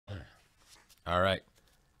All right.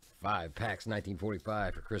 5 packs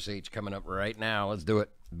 1945 for Chris H. coming up right now. Let's do it.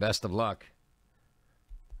 Best of luck.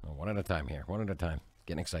 Oh, one at a time here. One at a time.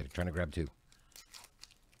 Getting excited. Trying to grab 2.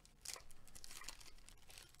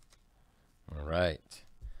 All right.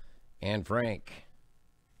 And Frank.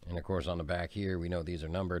 And, of course, on the back here, we know these are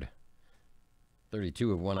numbered.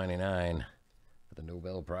 32 of 199 for the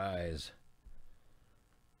Nobel Prize.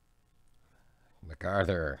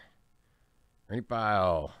 MacArthur. Ernie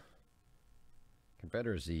Pyle.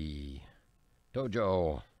 Confederacy.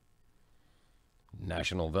 Tojo.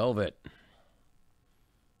 National Velvet.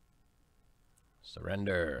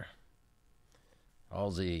 Surrender.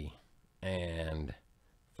 Halsey. And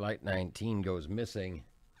Flight 19 goes missing.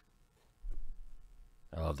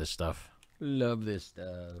 I love this stuff. Love this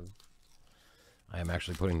stuff. I am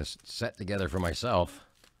actually putting this set together for myself.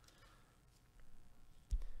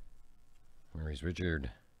 Maurice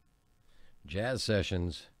Richard. Jazz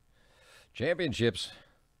Sessions. Championships.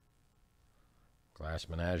 Glass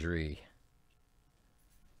Menagerie.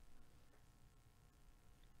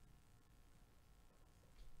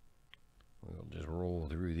 We'll just roll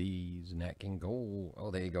through these. Nat King Cole.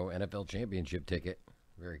 Oh, there you go. NFL Championship ticket.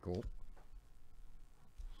 Very cool.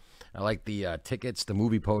 I like the tickets, the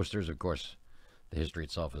movie posters. Of course, the history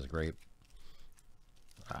itself is great.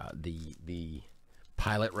 The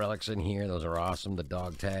pilot relics in here. Those are awesome. The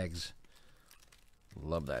dog tags.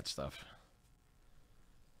 Love that stuff.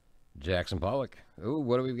 Jackson Pollock. Ooh,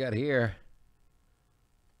 what do we got here?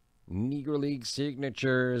 Negro League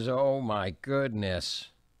signatures. Oh, my goodness.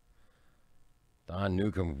 Don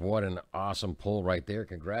Newcomb, what an awesome pull right there.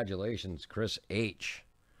 Congratulations, Chris H.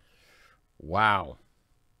 Wow.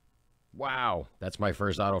 Wow. That's my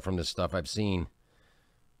first auto from this stuff I've seen.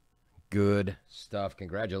 Good stuff.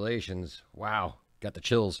 Congratulations. Wow. Got the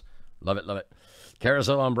chills. Love it, love it.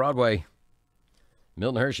 Carousel on Broadway.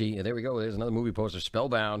 Milton Hershey. There we go. There's another movie poster.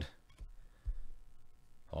 Spellbound.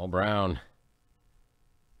 Paul Brown.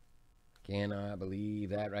 Cannot believe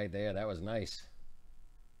that right there. That was nice.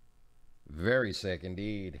 Very sick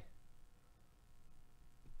indeed.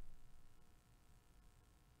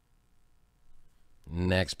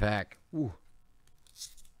 Next pack. Ooh.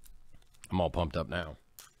 I'm all pumped up now.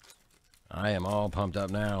 I am all pumped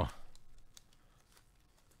up now.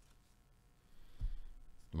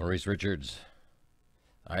 Maurice Richards.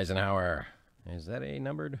 Eisenhower. Is that a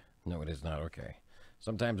numbered? No, it is not. Okay.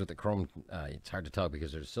 Sometimes with the chrome, it's hard to tell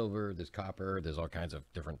because there's silver, there's copper, there's all kinds of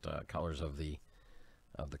different colors of the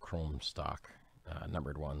chrome stock,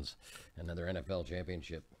 numbered ones. Another NFL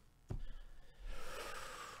championship.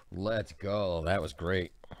 Let's go. That was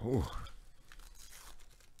great. Ooh.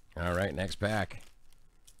 All right, next pack.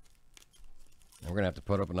 And we're going to have to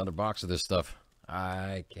put up another box of this stuff.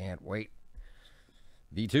 I can't wait.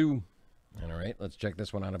 V2. All right, let's check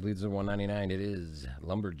this one out. I believe this is $199. It is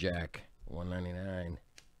Lumberjack, $199.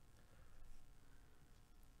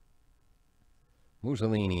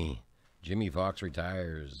 Mussolini. Jimmy Fox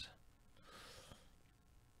retires.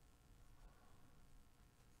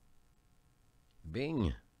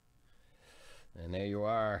 Bing. And there you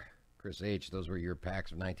are, Chris H. Those were your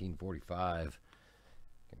packs of 1945.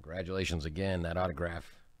 Congratulations again. That autograph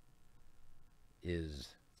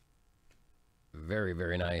is very,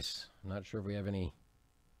 very nice. I'm not sure if we have any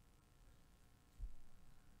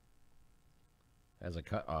as a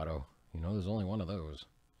cut auto. You know, there's only one of those.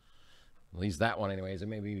 At least that one anyways. There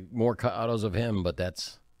may be more cut autos of him, but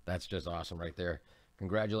that's just awesome right there.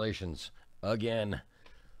 Congratulations again.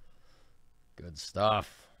 Good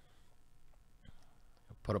stuff.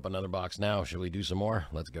 Put up another box now. Shall we do some more?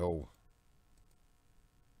 Let's go.